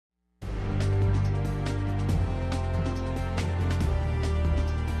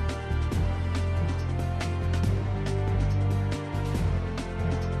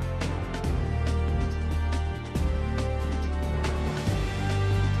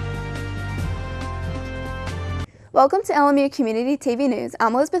Welcome to LMU Community TV News.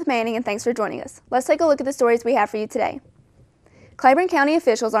 I'm Elizabeth Manning and thanks for joining us. Let's take a look at the stories we have for you today. Claiborne County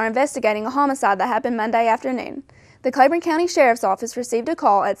officials are investigating a homicide that happened Monday afternoon. The Claiborne County Sheriff's Office received a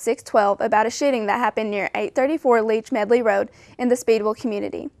call at 6:12 about a shooting that happened near 834 Leech Medley Road in the Speedwell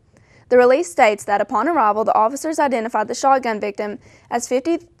community. The release states that upon arrival, the officers identified the shotgun victim as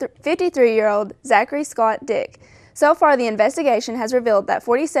 53-year-old Zachary Scott Dick. So far, the investigation has revealed that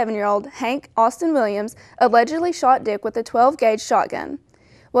 47-year-old Hank Austin Williams allegedly shot Dick with a 12-gauge shotgun.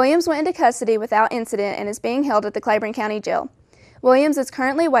 Williams went into custody without incident and is being held at the Claiborne County Jail. Williams is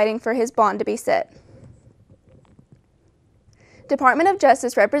currently waiting for his bond to be set. Department of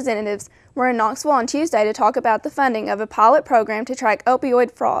Justice representatives were in Knoxville on Tuesday to talk about the funding of a pilot program to track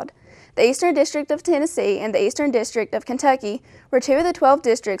opioid fraud. The Eastern District of Tennessee and the Eastern District of Kentucky were two of the 12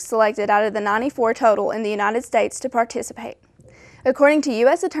 districts selected out of the 94 total in the United States to participate. According to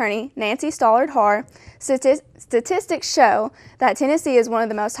U.S. Attorney Nancy Stollard-Harr, statistics show that Tennessee is one of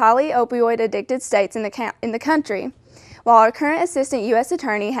the most highly opioid-addicted states in the country. While our current Assistant U.S.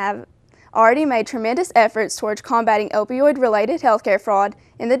 Attorney have already made tremendous efforts towards combating opioid-related healthcare fraud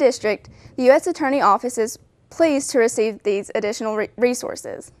in the district, the U.S. Attorney Office is pleased to receive these additional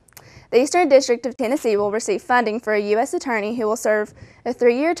resources. The Eastern District of Tennessee will receive funding for a U.S. Attorney who will serve a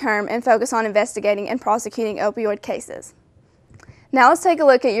 3-year term and focus on investigating and prosecuting opioid cases. Now let's take a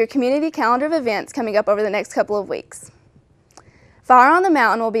look at your community calendar of events coming up over the next couple of weeks. Fire on the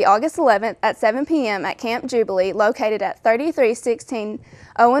Mountain will be August 11th at 7 p.m. at Camp Jubilee, located at 3316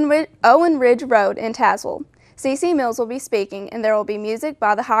 Owen Ridge Road in Tazewell. C.C. Mills will be speaking, and there will be music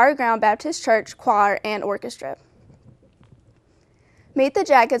by the Higher Ground Baptist Church Choir and Orchestra. Meet the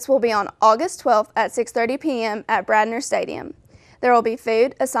Jackets will be on August 12th at 6:30 p.m. at Bradner Stadium. There will be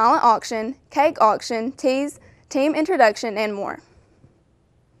food, a silent auction, cake auction, teas, team introduction, and more.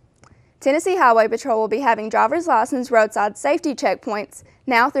 Tennessee Highway Patrol will be having driver's license roadside safety checkpoints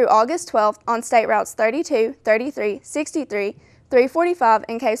now through August 12th on State Routes 32, 33, 63, 345,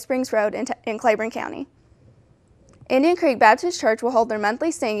 and Cave Springs Road in Claiborne County. Indian Creek Baptist Church will hold their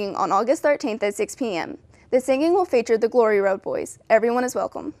monthly singing on August 13th at 6 p.m. The singing will feature the Glory Road Boys. Everyone is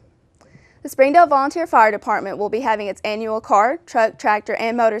welcome. The Springdale Volunteer Fire Department will be having its annual car, truck, tractor,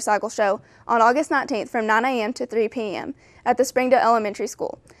 and motorcycle show on August 19th from 9 a.m. to 3 p.m. at the Springdale Elementary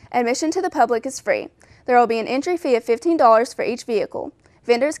School. Admission to the public is free. There will be an entry fee of $15 for each vehicle.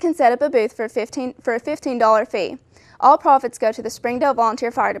 Vendors can set up a booth for a $15 fee. All profits go to the Springdale Volunteer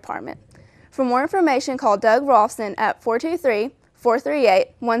Fire Department. For more information, call Doug Rolfson at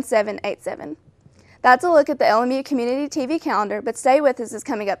 423-438-1787. That's a look at the LMU Community TV calendar, but stay with us as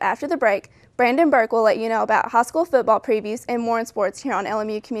coming up after the break. Brandon Burke will let you know about high school football previews and more in sports here on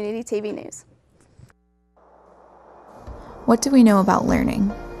LMU Community TV News. What do we know about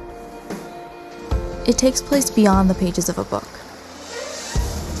learning? It takes place beyond the pages of a book.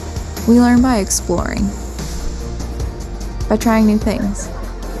 We learn by exploring, by trying new things,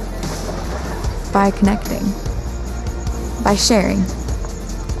 by connecting, by sharing.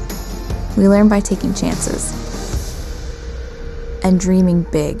 We learn by taking chances and dreaming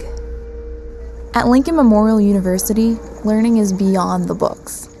big. At Lincoln Memorial University, learning is beyond the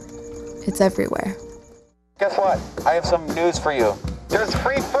books. It's everywhere. Guess what? I have some news for you. There's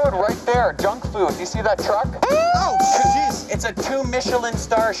free food right there, junk food. You see that truck? Oh, jeez. It's a 2 Michelin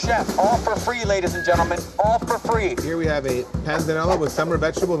star chef, all for free, ladies and gentlemen, all for free. Here we have a panzanella with summer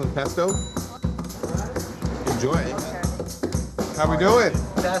vegetables and pesto. Enjoy. How we doing?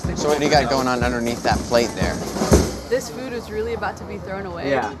 Fantastic. So what do you got going on underneath that plate there? This food is really about to be thrown away.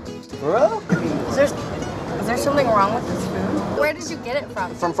 Yeah. Bro? Is there something wrong with this food? Where did you get it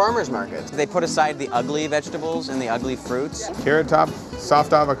from? From farmers markets. They put aside the ugly vegetables and the ugly fruits. Carrot top,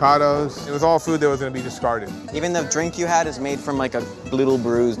 soft avocados. It was all food that was going to be discarded. Even the drink you had is made from like a little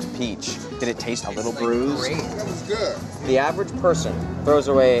bruised peach. Did it taste a little bruised? Great. That was good. The average person throws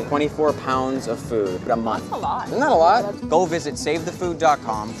away 24 pounds of food a month. That's a lot. Isn't that a lot? Go visit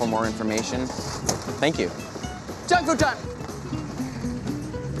savethefood.com for more information. Thank you. Junk food time!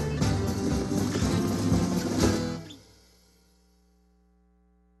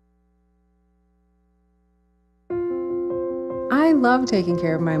 I love taking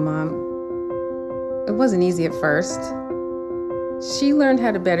care of my mom. It wasn't easy at first. She learned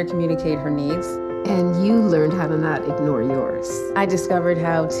how to better communicate her needs. And you learned how to not ignore yours. I discovered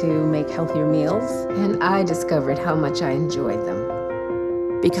how to make healthier meals. And I discovered how much I enjoyed them.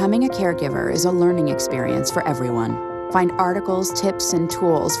 Becoming a caregiver is a learning experience for everyone. Find articles, tips, and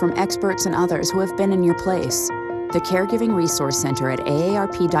tools from experts and others who have been in your place. The Caregiving Resource Center at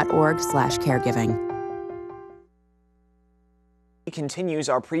aarp.org/caregiving. continues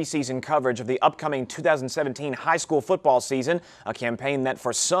our preseason coverage of the upcoming 2017 high school football season, a campaign that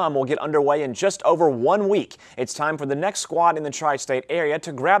for some will get underway in just over 1 week. It's time for the next squad in the tri-state area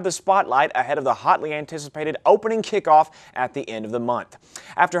to grab the spotlight ahead of the hotly anticipated opening kickoff at the end of the month.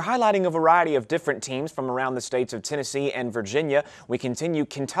 After highlighting a variety of different teams from around the states of Tennessee and Virginia, we continue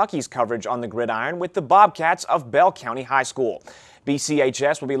Kentucky's coverage on the gridiron with the Bobcats of Bell County High School.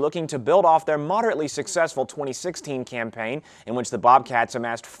 BCHS will be looking to build off their moderately successful 2016 campaign, in which the Bobcats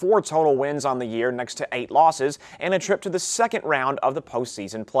amassed 4 total wins on the year next to 8 losses and a trip to the second round of the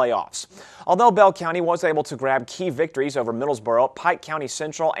postseason playoffs. Although Bell County was able to grab key victories over Middlesboro, Pike County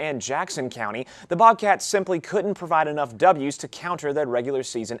Central, and Jackson County, the Bobcats simply couldn't provide enough W's to counter their regular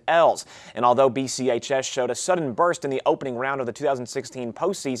season L's. And although BCHS showed a sudden burst in the opening round of the 2016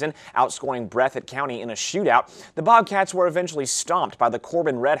 postseason, outscoring Breathitt County in a shootout, the Bobcats were eventually stomped by the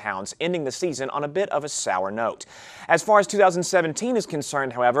Corbin Redhounds, ending the season on a bit of a sour note. As far as 2017 is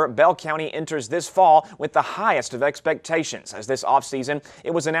concerned, however, Bell County enters this fall with the highest of expectations, as this offseason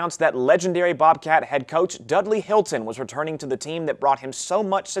it was announced that legendary Bobcat head coach Dudley Hilton was returning to the team that brought him so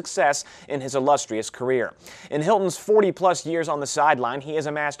much success in his illustrious career. In Hilton's 40-plus years on the sideline, he has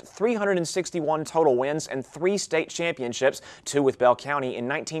amassed 361 total wins and 3 state championships, 2 with Bell County in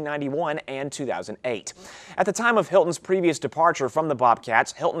 1991 and 2008. At the time of Hilton's previous departure from the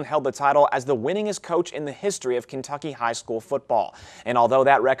Bobcats, Hilton held the title as the winningest coach in the history of Kentucky high school football. And although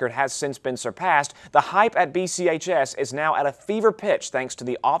that record has since been surpassed, the hype at BCHS is now at a fever pitch thanks to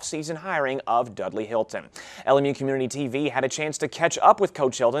the off-season hiring of Dudley Hilton. LMU Community TV had a chance to catch up with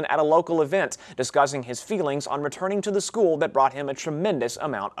Coach Hilton at a local event, discussing his feelings on returning to the school that brought him a tremendous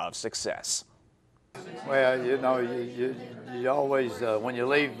amount of success. Well, you know, you always, when you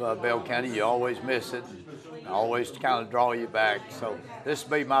leave Bell County, you always miss it. Always kind of draw you back. So this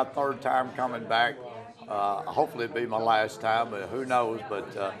will be my 3rd time coming back. Hopefully it'll be my last time, but who knows. But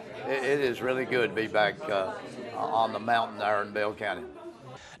it is really good to be back on the mountain there in Bell County.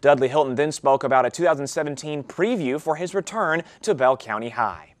 Dudley Hilton then spoke about a 2017 preview for his return to Bell County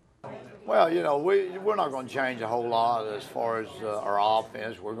High. Well, you know, we're not going to change a whole lot as far as our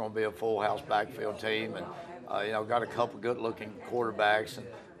offense. We're going to be a full house backfield team, and you know, got a couple good-looking quarterbacks, and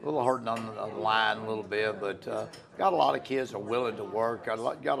a little hurting on the line a little bit, but got a lot of kids that are willing to work. Got a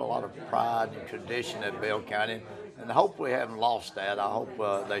lot of pride and tradition at Bell County, and I hope we haven't lost that. I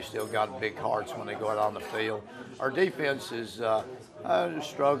hope they still got big hearts when they go out on the field. Our defense is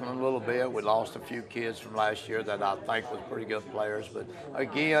struggling a little bit. We lost a few kids from last year that I think was pretty good players, but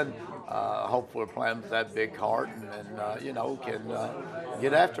again, hope we're playing with that big heart and you know, can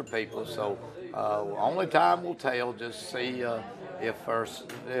get after people. So only time will tell. Just see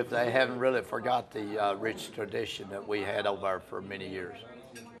if they haven't really forgot the rich tradition that we had over there for many years.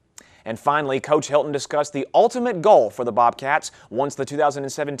 And finally, Coach Hilton discussed the ultimate goal for the Bobcats once the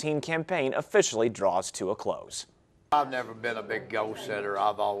 2017 campaign officially draws to a close. I've never been a big goal setter.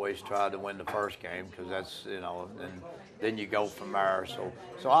 I've always tried to win the first game because that's, you know, and then you go from there.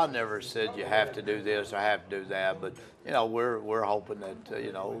 So I never said you have to do this or have to do that, but you know, we're hoping that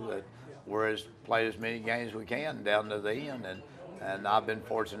you know, that we're played as many games as we can down to the end, and I've been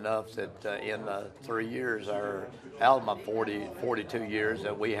fortunate enough that in the 3 years, or out of my 42 years,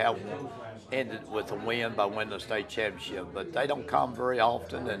 that we have ended with a win by winning the state championship. But they don't come very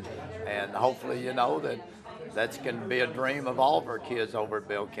often, and hopefully, you know, that's going to be a dream of all of our kids over at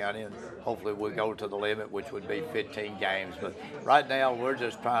Bell County, and hopefully we'll go to the limit, which would be 15 games. But right now, we're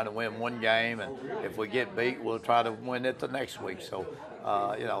just trying to win 1 game, and if we get beat, we'll try to win it the next week. So,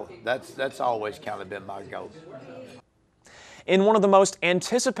 you know, that's always kind of been my goal. In one of the most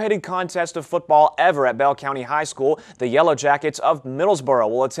anticipated contests of football ever at Bell County High School, the Yellow Jackets of Middlesboro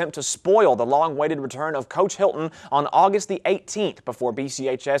will attempt to spoil the long-awaited return of Coach Hilton on August the 18th before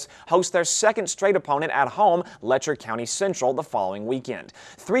BCHS hosts their 2nd straight opponent at home, Letcher County Central, the following weekend.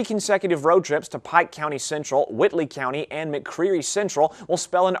 3 consecutive road trips to Pike County Central, Whitley County, and McCreary Central will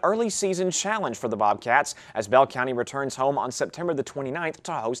spell an early season challenge for the Bobcats as Bell County returns home on September the 29th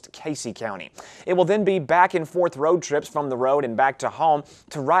to host Casey County. It will then be back and forth road trips from the road and back to home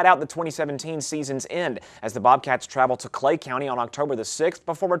to ride out the 2017 season's end as the Bobcats travel to Clay County on October the 6th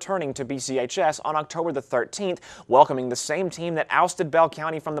before returning to BCHS on October the 13th, welcoming the same team that ousted Bell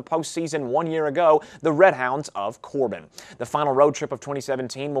County from the postseason 1 year ago, the Redhounds of Corbin. The final road trip of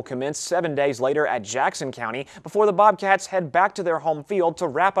 2017 will commence 7 days later at Jackson County before the Bobcats head back to their home field to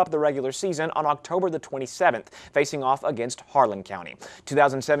wrap up the regular season on October the 27th, facing off against Harlan County.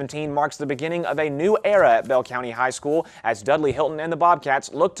 2017 marks the beginning of a new era at Bell County High School as Dudley Hilton and the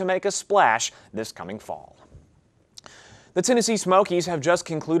Bobcats look to make a splash this coming fall. The Tennessee Smokies have just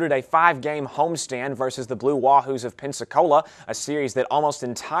concluded a 5-game homestand versus the Blue Wahoos of Pensacola, a series that almost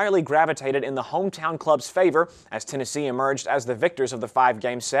entirely gravitated in the hometown club's favor as Tennessee emerged as the victors of the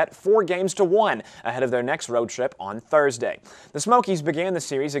 5-game set 4-1 ahead of their next road trip on Thursday. The Smokies began the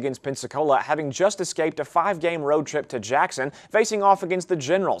series against Pensacola having just escaped a 5-game road trip to Jackson, facing off against the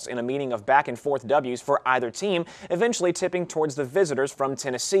Generals in a meeting of back-and-forth W's for either team, eventually tipping towards the visitors from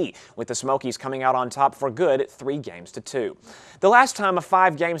Tennessee, with the Smokies coming out on top for good 3-2. The last time a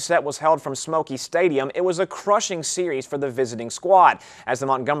 5-game set was held from Smoky Stadium, it was a crushing series for the visiting squad, as the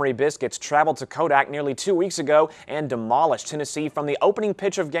Montgomery Biscuits traveled to Kodak nearly 2 weeks ago and demolished Tennessee from the opening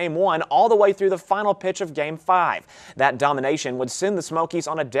pitch of Game 1 all the way through the final pitch of Game 5. That domination would send the Smokies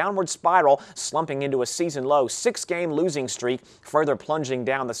on a downward spiral, slumping into a season-low 6-game losing streak, further plunging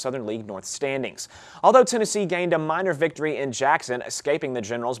down the Southern League North standings. Although Tennessee gained a minor victory in Jackson, escaping the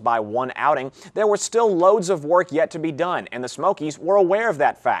Generals by 1 outing, there were still loads of work yet to be done, and the Smokies were aware of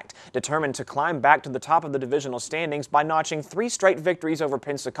that fact, determined to climb back to the top of the divisional standings by notching 3 straight victories over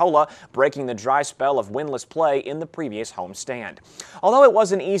Pensacola, breaking the dry spell of winless play in the previous homestand. Although it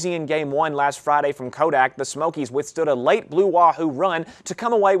wasn't easy in Game 1 last Friday from Kodak, the Smokies withstood a late Blue Wahoo run to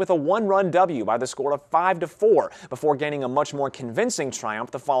come away with a 1-run W by the score of 5-4 before gaining a much more convincing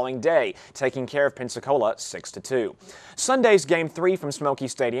triumph the following day, taking care of Pensacola 6-2. Sunday's Game 3 from Smoky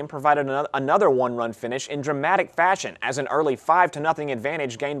Stadium provided another 1-run finish in dramatic fashion, as an early 5-0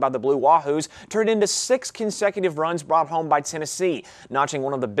 advantage gained by the Blue Wahoos turned into 6 consecutive runs brought home by Tennessee, notching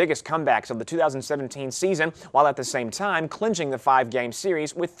one of the biggest comebacks of the 2017 season, while at the same time clinching the 5-game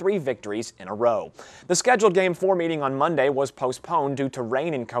series with 3 victories in a row. The scheduled Game 4 meeting on Monday was postponed due to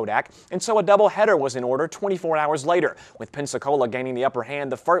rain in Kodak, and so a doubleheader was in order 24 hours later, with Pensacola gaining the upper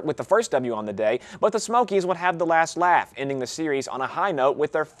hand with the first W on the day, but the Smokies would have the last laugh, ending the series on a high note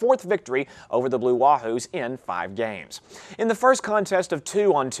with their 4th victory over the Blue Wahoos in 5 games. In the first contest of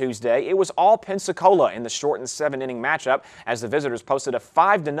 2 on Tuesday, it was all Pensacola in the shortened 7-inning matchup, as the visitors posted a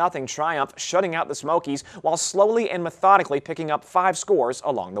 5-0 triumph, shutting out the Smokies while slowly and methodically picking up 5 scores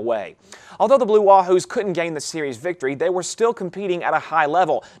along the way. Although the Blue Wahoos couldn't gain the series victory, they were still competing at a high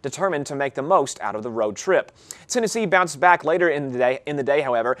level, determined to make the most out of the road trip. Tennessee bounced back later in the day,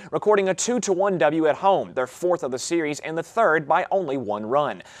 however, recording a 2-1 W at home, their 4th of the series and the 3rd by only 1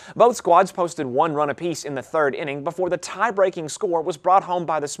 run. Both squads posted 1 run apiece in the 3rd inning before the tie-breaking score was brought home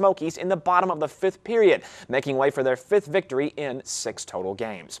by the Smokies in the bottom of the 5th period, making way for their 5th victory in 6 total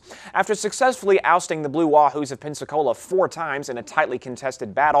games. After successfully ousting the Blue Wahoos of Pensacola 4 times in a tightly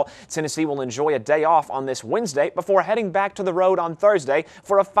contested battle, Tennessee will enjoy a day off on this Wednesday before heading back to the road on Thursday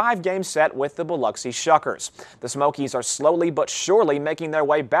for a 5-game set with the Biloxi Shuckers. The Smokies are slowly but surely making their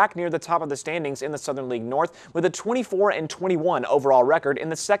way back near the top of the standings in the Southern League North with a 24-21 overall record in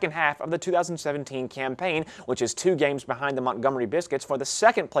the second half of the 2017 campaign, which is 2 games behind the Montgomery Biscuits for the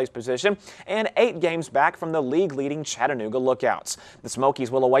 2nd place position and 8 games back from the league-leading Chattanooga Lookouts. The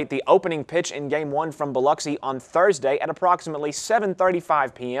Smokies will await the opening pitch in Game 1 from Biloxi on Thursday at approximately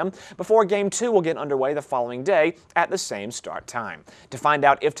 7:35 p.m. before Game 2 will get underway the following day at the same start time. To find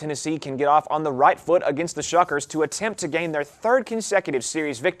out if Tennessee can get off on the right foot against the Shuckers to attempt to gain their 3rd consecutive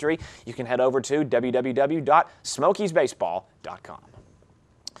series victory, you can head over to www.smokiesbaseball.com.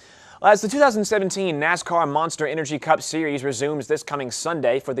 As the 2017 NASCAR Monster Energy Cup Series resumes this coming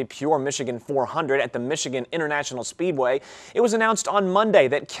Sunday for the Pure Michigan 400 at the Michigan International Speedway, it was announced on Monday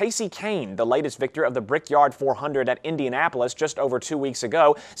that Casey Kane, the latest victor of the Brickyard 400 at Indianapolis just over 2 weeks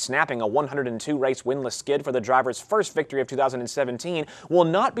ago, snapping a 102-race winless skid for the driver's first victory of 2017, will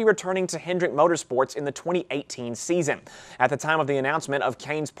not be returning to Hendrick Motorsports in the 2018 season. At the time of the announcement of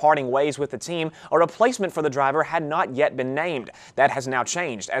Kane's parting ways with the team, a replacement for the driver had not yet been named. That has now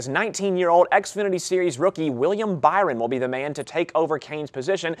changed, as 19-year-old Xfinity Series rookie William Byron will be the man to take over Kane's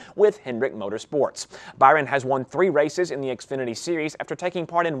position with Hendrick Motorsports. Byron has won 3 races in the Xfinity Series after taking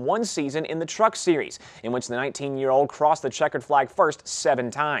part in 1 season in the Truck Series, in which the 19-year-old crossed the checkered flag first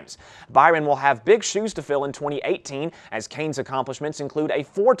 7 times. Byron will have big shoes to fill in 2018, as Kane's accomplishments include a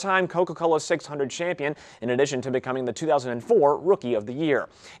 4-time Coca-Cola 600 champion, in addition to becoming the 2004 Rookie of the Year.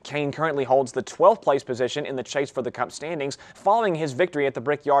 Kane currently holds the 12th place position in the chase for the Cup standings, following his victory at the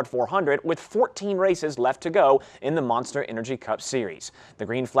Brickyard 400 with 14 races left to go in the Monster Energy Cup Series. The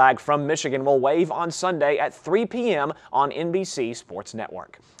green flag from Michigan will wave on Sunday at 3 p.m. on NBC Sports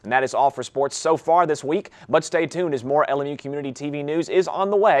Network. And that is all for sports so far this week, but stay tuned as more LMU Community TV news is on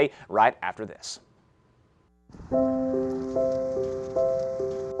the way right after this.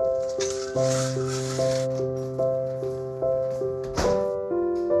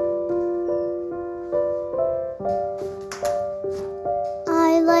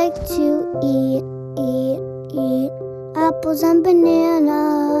 I like to eat apples and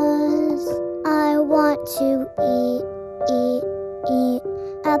bananas. I want to eat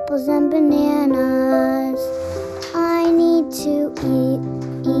apples and bananas. I need to eat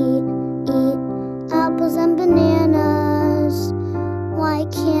apples and bananas. Why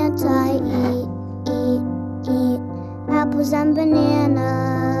can't I eat apples and bananas?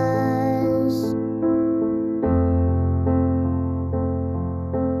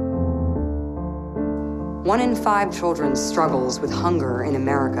 One in 5 children struggles with hunger in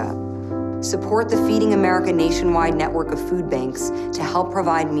America. Support the Feeding America nationwide network of food banks to help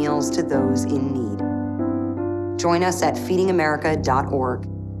provide meals to those in need. Join us at feedingamerica.org.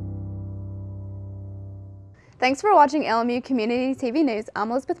 Thanks for watching LMU Community TV News.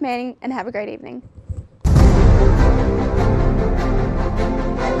 I'm Elizabeth Manning, and have a great evening.